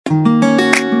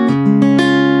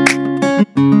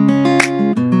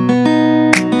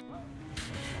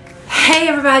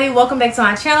everybody, welcome back to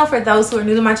my channel. For those who are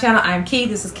new to my channel, I'm Kei.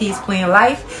 This is Kei's Playing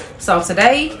Life. So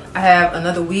today I have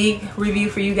another wig review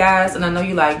for you guys, and I know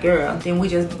you like, girl, didn't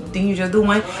you just do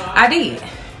one? I did,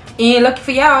 and lucky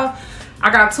for y'all,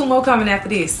 I got two more coming after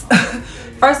this.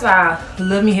 First of all,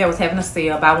 Luvme hair was having a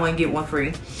sale, buy one get one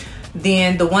free.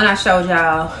 Then the one I showed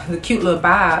y'all, the cute little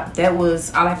bob, that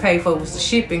was all I paid for was the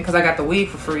shipping because I got the wig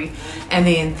for free. And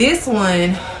then this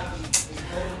one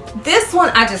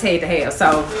I just had to have,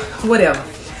 so whatever.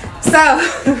 So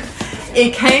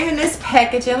it came in this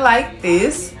packaging like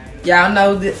this. Y'all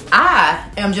know that I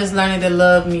am just learning that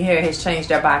Luvme hair has changed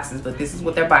their boxes, but this is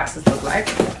what their boxes look like.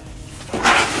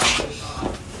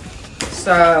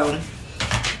 So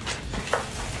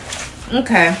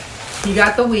okay, you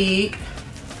got the wig.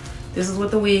 This is what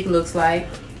the wig looks like.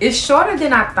 It's shorter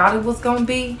than I thought it was gonna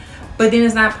be, but then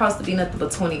it's not supposed to be nothing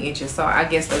but 20 inches, so I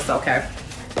guess that's okay.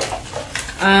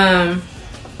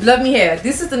 Luvme hair,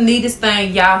 this is the neatest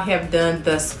thing y'all have done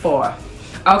thus far.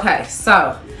 Okay,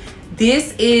 so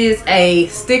this is a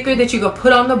sticker that you can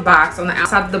put on the box, on the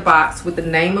outside of the box, with the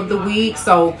name of the wig.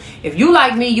 So if you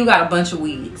like me, you got a bunch of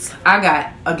wigs. I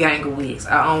got a gang of wigs.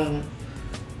 I own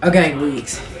a gang of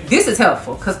wigs. This is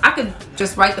helpful because I could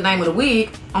just write the name of the wig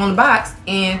on the box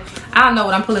and I know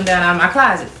what I'm pulling down out of my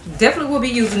closet. Definitely will be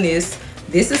using this.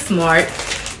 This is smart.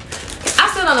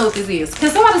 I still don't know what this is. Can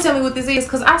somebody tell me what this is?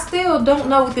 Because I still don't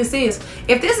know what this is.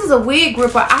 If this is a wig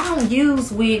gripper, I don't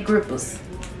use wig grippers,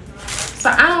 so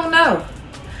I don't know.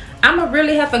 I'm gonna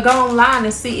really have to go online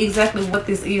and see exactly what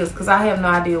this is because I have no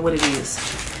idea what it is.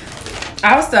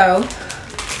 Also,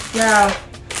 y'all,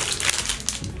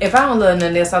 if I don't love none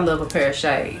of this, I love a pair of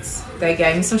shades. They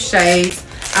gave me some shades.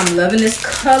 I'm loving this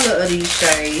color of these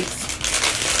shades.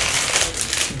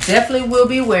 Definitely will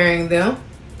be wearing them.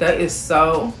 That is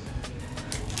so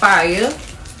fire.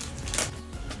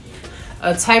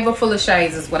 A table full of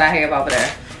shades is what I have over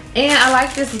there. And I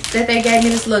like this, that they gave me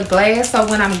this little glass, so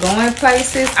when I'm going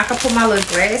places, I can put my little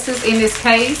glasses in this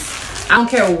case. I don't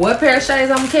care what pair of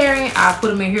shades I'm carrying, I'll put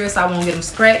them in here so I won't get them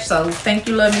scratched. So thank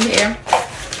you, Luvme hair.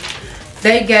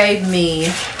 They gave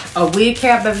me a wig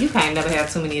cap, baby. You can't never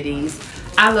have too many of these.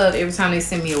 I love every time they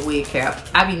send me a wig cap.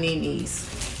 I be needing these.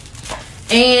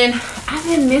 And I've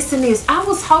been missing this. I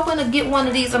was hoping to get one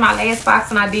of these in my last box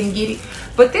and I didn't get it.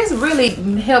 But this really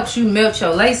helps you melt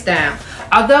your lace down.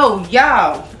 Although,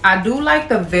 y'all, I do like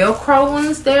the Velcro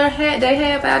ones they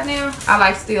have out now.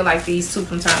 I still like these too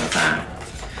from time to time.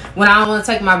 When I don't want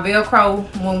to take my Velcro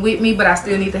one with me, but I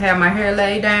still need to have my hair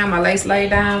laid down, my lace laid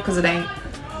down, because it ain't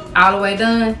all the way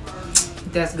done.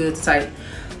 That's good to take.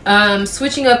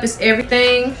 Switching up is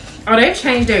everything. Oh, they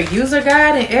changed their user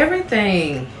guide and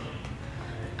everything.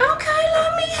 Okay,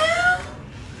 Luvme hair.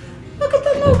 Look at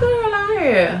the little girl on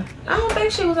here. I don't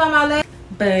think she was on my list,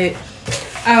 but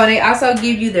oh, they also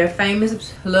give you their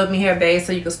famous Luvme hair bag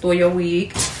so you can store your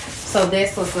wig. So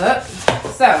that's what's up.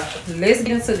 So let's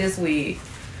get into this wig.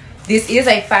 This is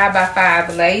a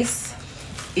 5x5 lace.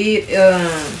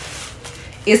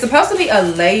 It's supposed to be a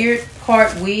layered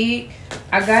part wig.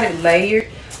 I got it layered,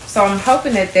 so I'm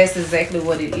hoping that that's exactly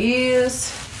what it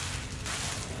is.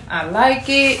 I like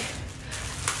it.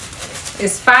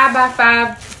 It's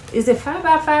 5x5. Is it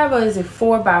 5x5 or is it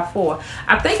 4x4?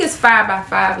 I think it's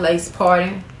 5x5 lace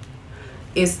parting.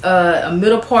 It's a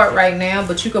middle part right now,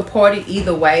 but you can part it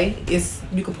either way. You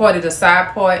can part it a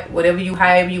side part, however you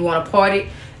want to part it.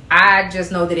 I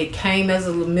just know that it came as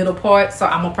a middle part, so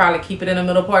I'm gonna probably keep it in the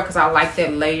middle part because I like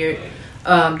that layered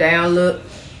down look.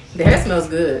 The hair smells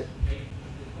good.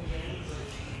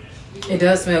 It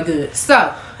does smell good.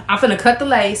 So I'm finna cut the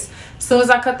lace. As soon as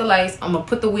I cut the lace, I'm gonna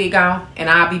put the wig on and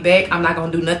I'll be back. I'm not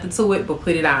gonna do nothing to it but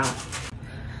put it on.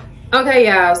 Okay,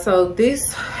 y'all, so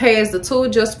this has the two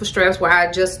adjustable straps where I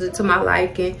adjusted it to my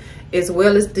liking, as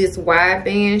well as this wide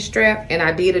band strap, and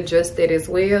I did adjust that as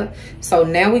well. So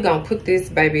now we're gonna put this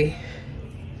baby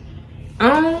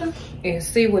on and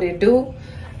see what it do.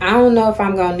 I don't know if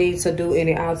I'm gonna need to do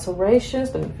any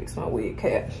alterations. Let me fix my wig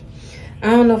cap. I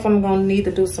don't know if I'm gonna need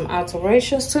to do some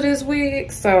alterations to this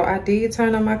wig, so I did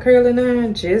turn on my curling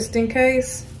iron just in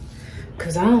case,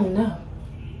 because I don't know.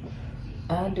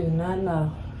 I do not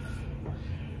know.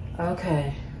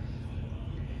 Okay,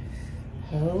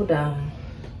 hold on.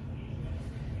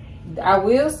 I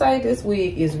will say this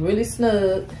wig is really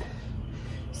snug,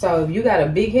 so if you got a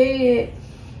big head,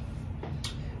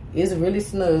 it's really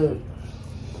snug.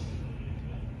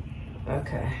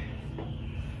 Okay,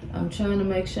 I'm trying to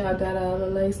make sure I got all the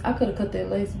lace. I could have cut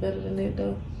that lace better than that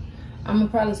though. I'm gonna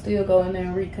probably still go in there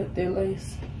and recut that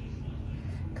lace,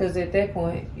 because at that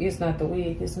point it's not the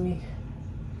wig, it's me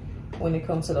when it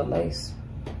comes to the lace.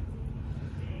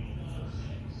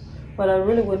 But I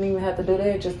really wouldn't even have to do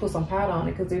that. Just put some powder on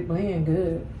it because it blend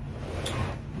good.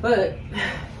 But,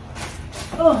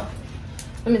 oh,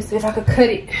 let me see if I could cut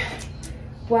it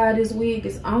while this wig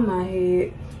is on my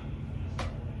head.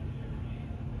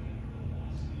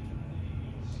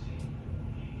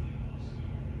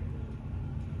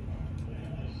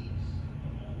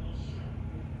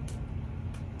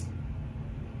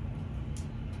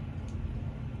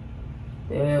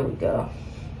 There we go.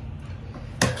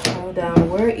 Hold on,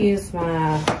 where is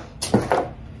my,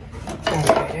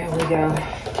 okay, there we go.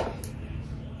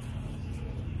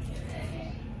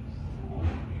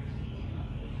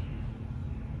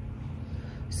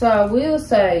 So I will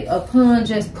say, upon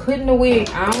just putting the wig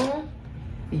on,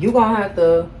 you're gonna have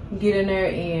to get in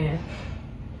there and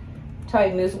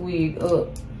tighten this wig up.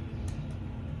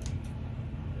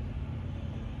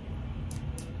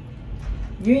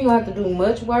 You ain't gonna have to do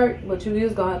much work, but you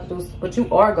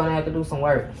are gonna have to do some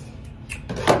work.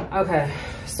 Okay,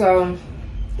 so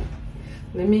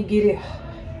let me get it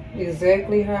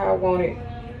exactly how I want it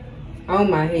on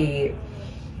my head.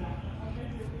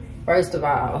 First of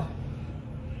all,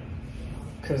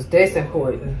 because that's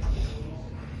important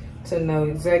to know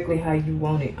exactly how you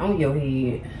want it on your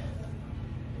head.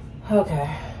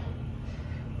 Okay.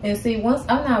 And see, once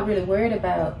I'm not really worried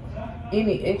about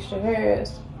any extra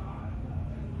hairs,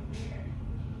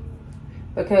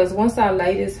 because once I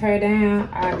lay this hair down,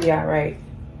 I'll be all right.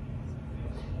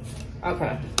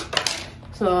 Okay.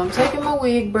 So I'm taking my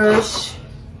wig brush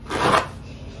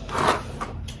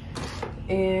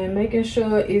and making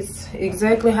sure it's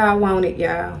exactly how I want it,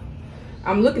 y'all.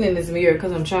 I'm looking in this mirror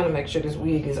because I'm trying to make sure this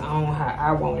wig is on how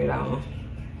I want it on.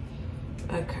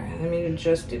 Okay, let me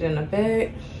adjust it in the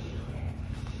back.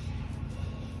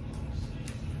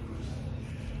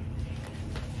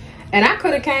 And I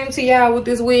could have came to y'all with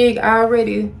this wig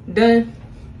already done,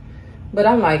 but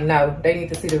I'm like, no, they need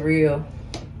to see the real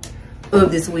of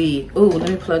this wig. Ooh, let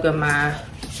me plug up my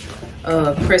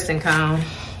pressing comb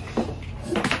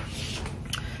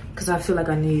because I feel like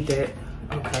I need that.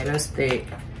 Okay, that's that.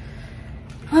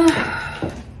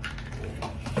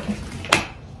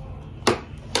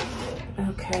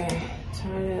 Okay,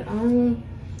 turn it on.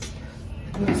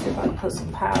 Let me see if I can put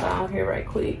some powder on here right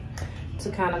quick to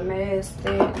kind of mask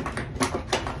that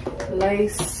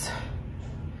lace,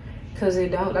 because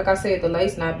it don't, like I said, the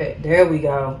lace not bad. There we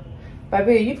go.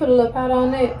 Baby, you put a little powder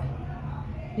on that,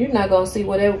 you're not gonna see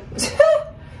whatever.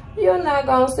 You're not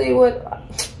gonna see what.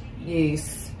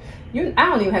 Yes, I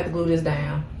don't even have to glue this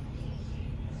down.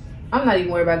 I'm not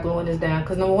even worried about gluing this down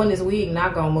because number one, this wig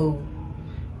not gonna move.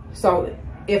 So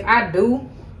if I do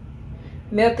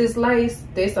melt this lace,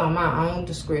 that's on my own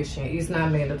discretion. It's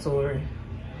not mandatory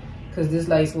because this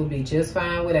lace will be just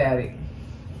fine without it.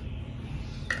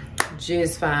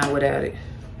 Just fine without it.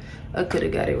 I could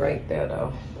have got it right there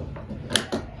though.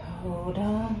 Hold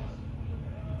on.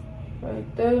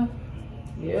 Right there.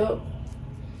 Yep.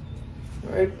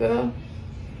 Right there.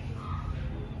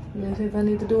 Let's see if I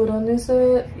need to do it on this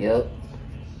side. Yep.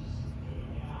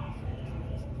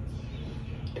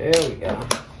 There we go.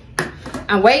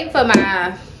 I'm waiting for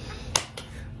my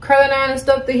curling iron and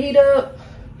stuff to heat up.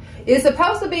 It's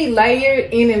supposed to be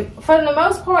layered, and for the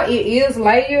most part, it is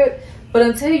layered. But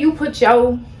until you put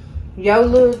your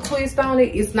little twist on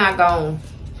it, it's not gonna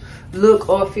look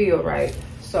or feel right.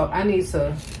 So I need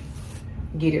to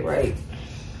get it right.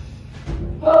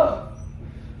 Oh.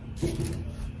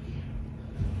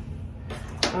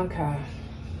 Okay,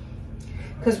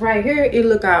 because right here it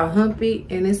look all humpy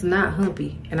and it's not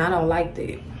humpy, and I don't like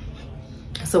that.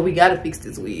 So we gotta fix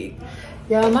this wig.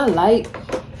 Y'all, my light,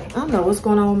 I don't know what's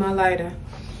going on with my lighter.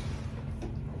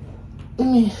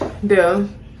 There,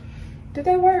 did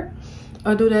that work?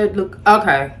 Or do that look,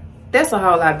 okay, that's a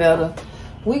whole lot better.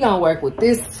 We gonna work with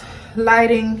this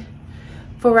lighting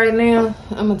for right now.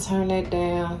 I'm gonna turn that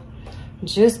down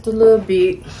just a little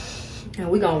bit, and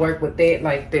we gonna work with that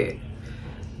like that.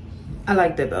 I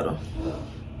like that better.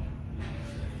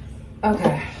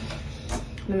 Okay,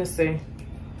 let me see.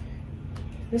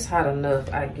 It's hot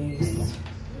enough, I guess.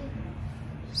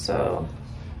 So,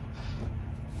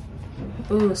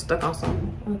 ooh, it's stuck on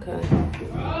something. Okay.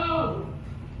 Oh,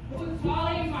 who's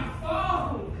calling my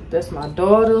phone? That's my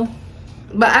daughter.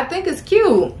 But I think it's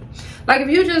cute. Like if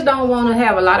you just don't want to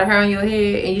have a lot of hair on your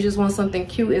head and you just want something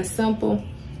cute and simple,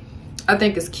 I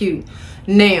think it's cute.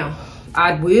 Now,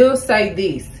 I will say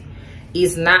this.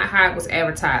 It's not how it was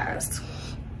advertised.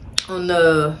 On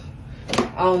the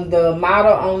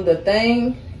model, on the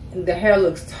thing, the hair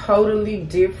looks totally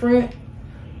different.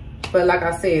 But like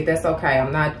I said, that's okay.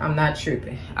 I'm not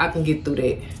tripping. I can get through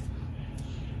that.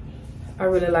 I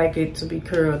really like it to be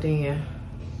curled in.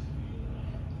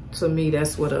 To me,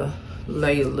 that's what a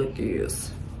layer look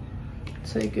is.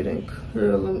 Take it and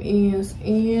curl them ends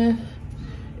in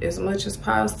as much as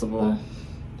possible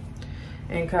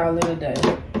and call it a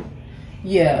day.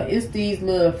 Yeah, it's these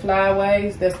little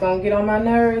flyaways that's gonna get on my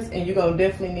nerves, and you're gonna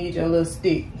definitely need your little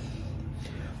stick.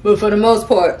 But for the most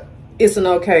part, it's an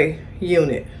okay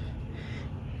unit.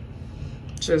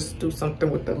 Just do something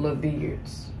with the little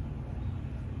beards.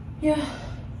 Yeah,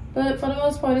 but for the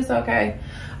most part, it's okay.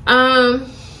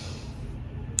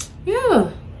 Yeah.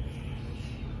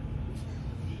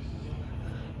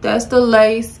 That's the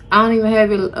lace. I don't even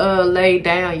have it laid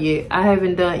down yet. I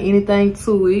haven't done anything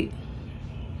to it.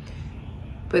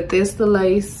 But this the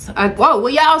lace. Whoa, well,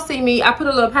 y'all see me. I put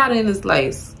a little powder in this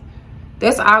lace.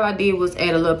 That's all I did was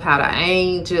add a little powder. I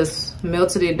ain't just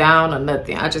melted it down or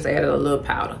nothing. I just added a little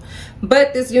powder.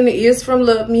 But this unit is from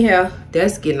Luvme Hair.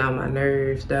 That's getting on my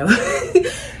nerves though.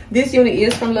 This unit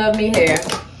is from Luvme Hair.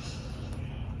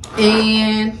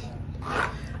 And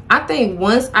I think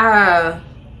once I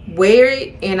wear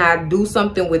it and I do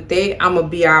something with that, I'm gonna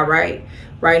be all right.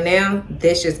 Right now,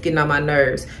 that's just getting on my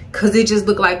nerves because it just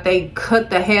looked like they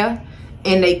cut the hair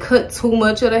and they cut too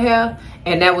much of the hair,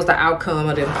 and that was the outcome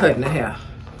of them cutting the hair.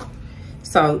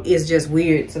 So it's just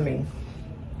weird to me.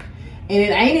 And it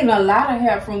ain't even a lot of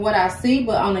hair from what I see,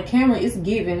 but on the camera, it's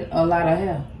giving a lot of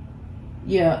hair.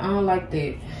 Yeah, I don't like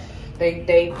that.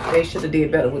 They should have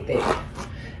did better with that.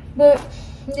 But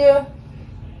yeah,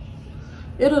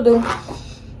 it'll do.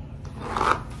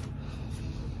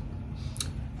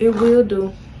 It will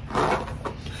do.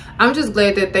 I'm just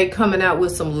glad that they coming out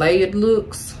with some layered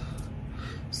looks.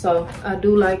 So I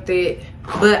do like that.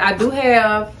 But I do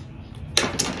have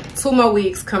 2 more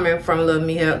weeks coming from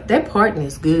Luvme Hair. That parting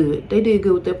is good. They did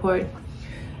good with that part.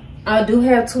 I do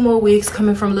have 2 more weeks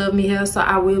coming from Luvme Hair, so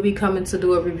I will be coming to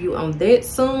do a review on that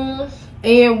soon.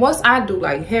 And once I do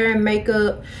like hair and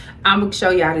makeup, I'm gonna show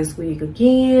y'all this wig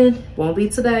again. Won't be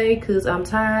today because I'm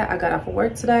tired. I got off of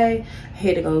work today. I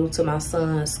had to go to my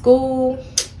son's school.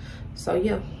 So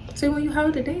yeah, see when you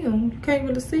hold it down, you can't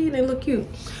really see it and look cute.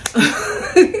 All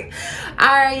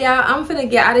right, y'all, I'm finna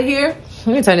get out of here.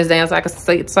 Let me turn this down so I can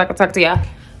see, so I can talk to y'all.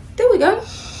 There we go.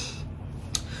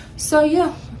 So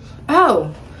yeah,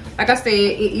 oh, like I said,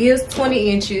 it is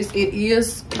 20 inches. It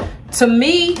is, to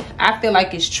me, I feel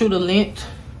like it's true to length.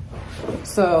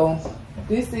 So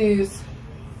this is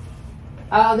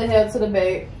all the hair to the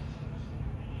back.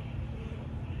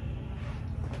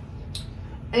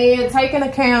 And take into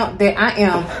account that I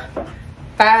am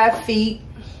 5 feet.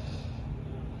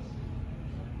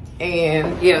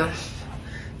 And yeah,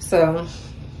 so,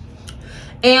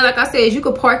 and like I said, you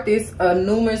could part this a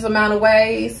numerous amount of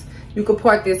ways. You could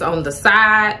part this on the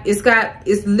side.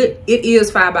 It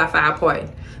is 5 by 5 part,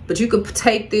 but you could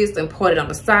take this and part it on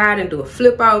the side and do a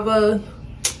flip over.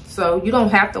 So you don't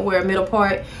have to wear a middle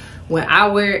part. When I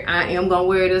wear it, I am gonna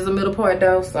wear it as a middle part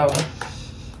though. So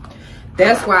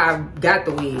that's why I got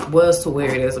the wig, was to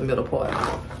wear it as a middle part.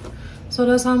 So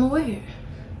that's how I'm gonna wear it.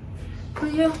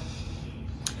 But yeah,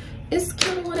 it's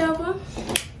cute, whatever.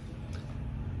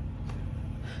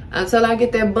 Until I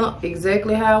get that bump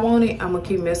exactly how I want it, I'm gonna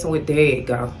keep messing with, there you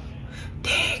go.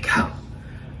 There you go.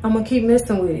 I'm gonna keep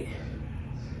messing with it.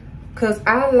 Cause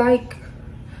I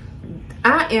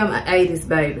am an 80s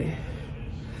baby.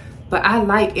 But I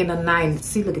like in the 90s,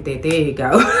 see, look at that, there you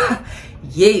go.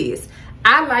 Yes.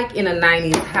 I like in the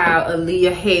 90s how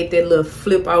Aaliyah had that little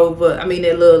flip over, I mean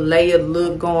that little layered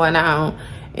look going on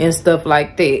and stuff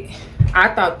like that.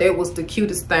 I thought that was the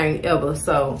cutest thing ever.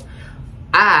 So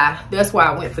that's why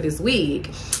I went for this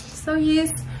wig. So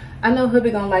yes, I know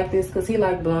hubby gonna like this because he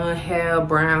like blonde hair,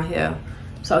 brown hair.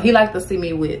 So he like to see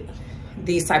me with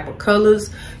these type of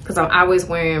colors because I'm always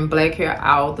wearing black hair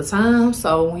all the time.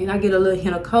 So when I get a little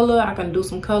hint of color, I can do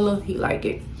some color. He like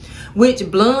it. Which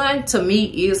blonde to me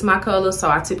is my color, so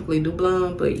I typically do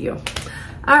blonde, but yeah.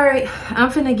 All right,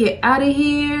 I'm finna get out of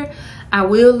here. I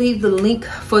will leave the link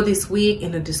for this wig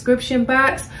in the description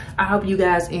box. I hope you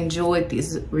guys enjoyed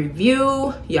this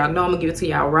review. Y'all know I'm gonna give it to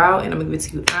y'all raw and I'm gonna give it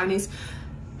to you honest.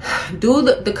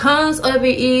 The cons of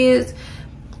it is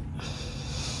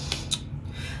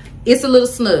it's a little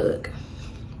snug.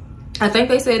 I think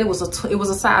they said it was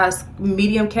a size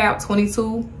medium cap,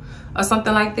 22 or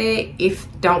something like that. If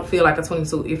don't feel like a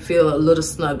 22, it feel a little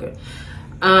snugger.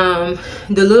 The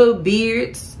little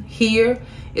beards here,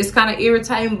 it's kind of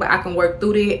irritating, but I can work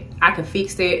through that. I can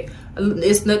fix that.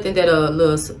 It's nothing that a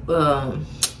little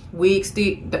wig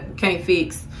stick can't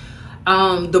fix.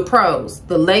 The pros,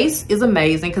 the lace is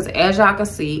amazing because as y'all can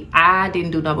see, I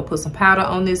didn't do nothing but put some powder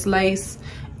on this lace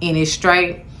and it's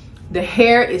straight. The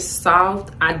hair is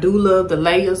soft. I do love the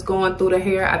layers going through the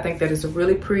hair. I think that is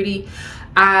really pretty.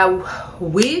 I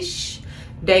wish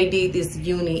they did this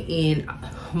unit in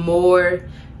more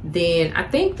than, I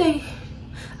think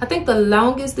the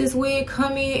longest this wig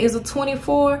come in is a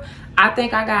 24. I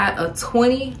think I got a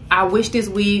 20. I wish this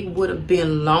wig would have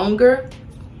been longer.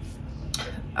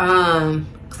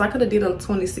 Cause I could have did a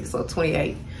 26 or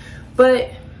 28,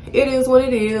 but it is what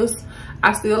it is.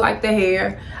 I still like the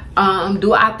hair.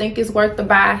 Do I think it's worth the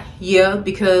buy? Yeah,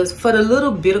 because for the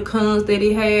little bit of cons that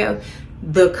it have,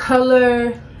 the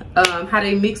color, how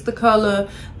they mix the color,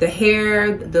 the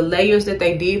hair, the layers that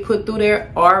they did put through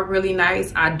there are really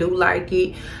nice. I do like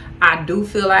it. I do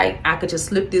feel like I could just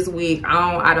slip this wig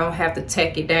on. I don't have to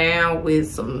tack it down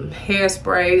with some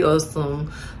hairspray or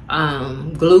some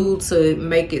glue to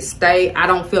make it stay. I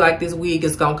don't feel like this wig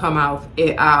is gonna come off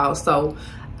at all. So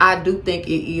I do think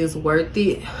it is worth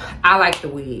it. I like the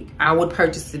wig. I would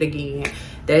purchase it again.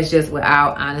 That's just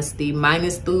without honesty.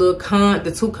 Minus the little con,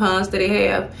 the two cons that they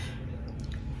have.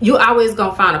 You always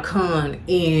gonna find a con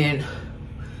in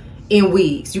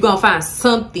wigs. You're gonna find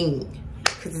something,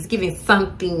 because it's giving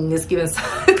something. It's giving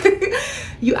something.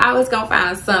 You always gonna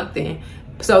find something.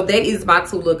 So that is my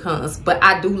two little cons. But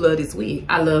I do love this wig.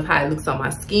 I love how it looks on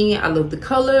my skin. I love the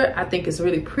color. I think it's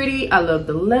really pretty. I love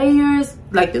the layers.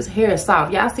 Like, this hair is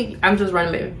soft. Y'all see, I'm just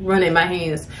running my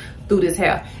hands through this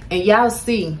hair. And y'all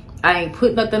see, I ain't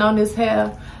put nothing on this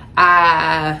hair.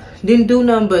 I didn't do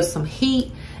nothing but some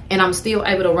heat. And I'm still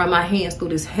able to run my hands through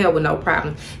this hair with no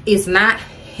problem. It's not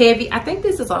heavy. I think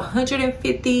this is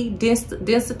 150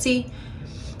 density.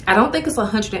 I don't think it's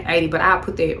 180, but I'll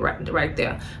put that right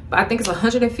there. But I think it's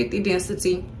 150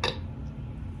 density.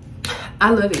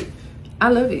 I love it. I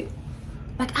love it.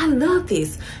 Like, I love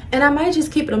this. And I might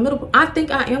just keep it a middle. I think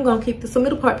I am going to keep this a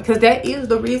middle part, because that is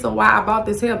the reason why I bought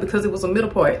this hair, because it was a middle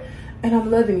part. And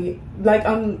I'm loving it. Like,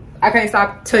 I can't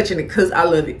stop touching it because I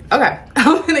love it. Okay,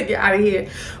 I'm going to get out of here.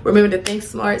 Remember to think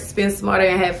smart, spend smarter,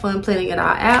 and have fun planning it all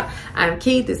out. I'm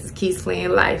Keiis. This is Keiis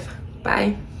Playing Life.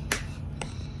 Bye.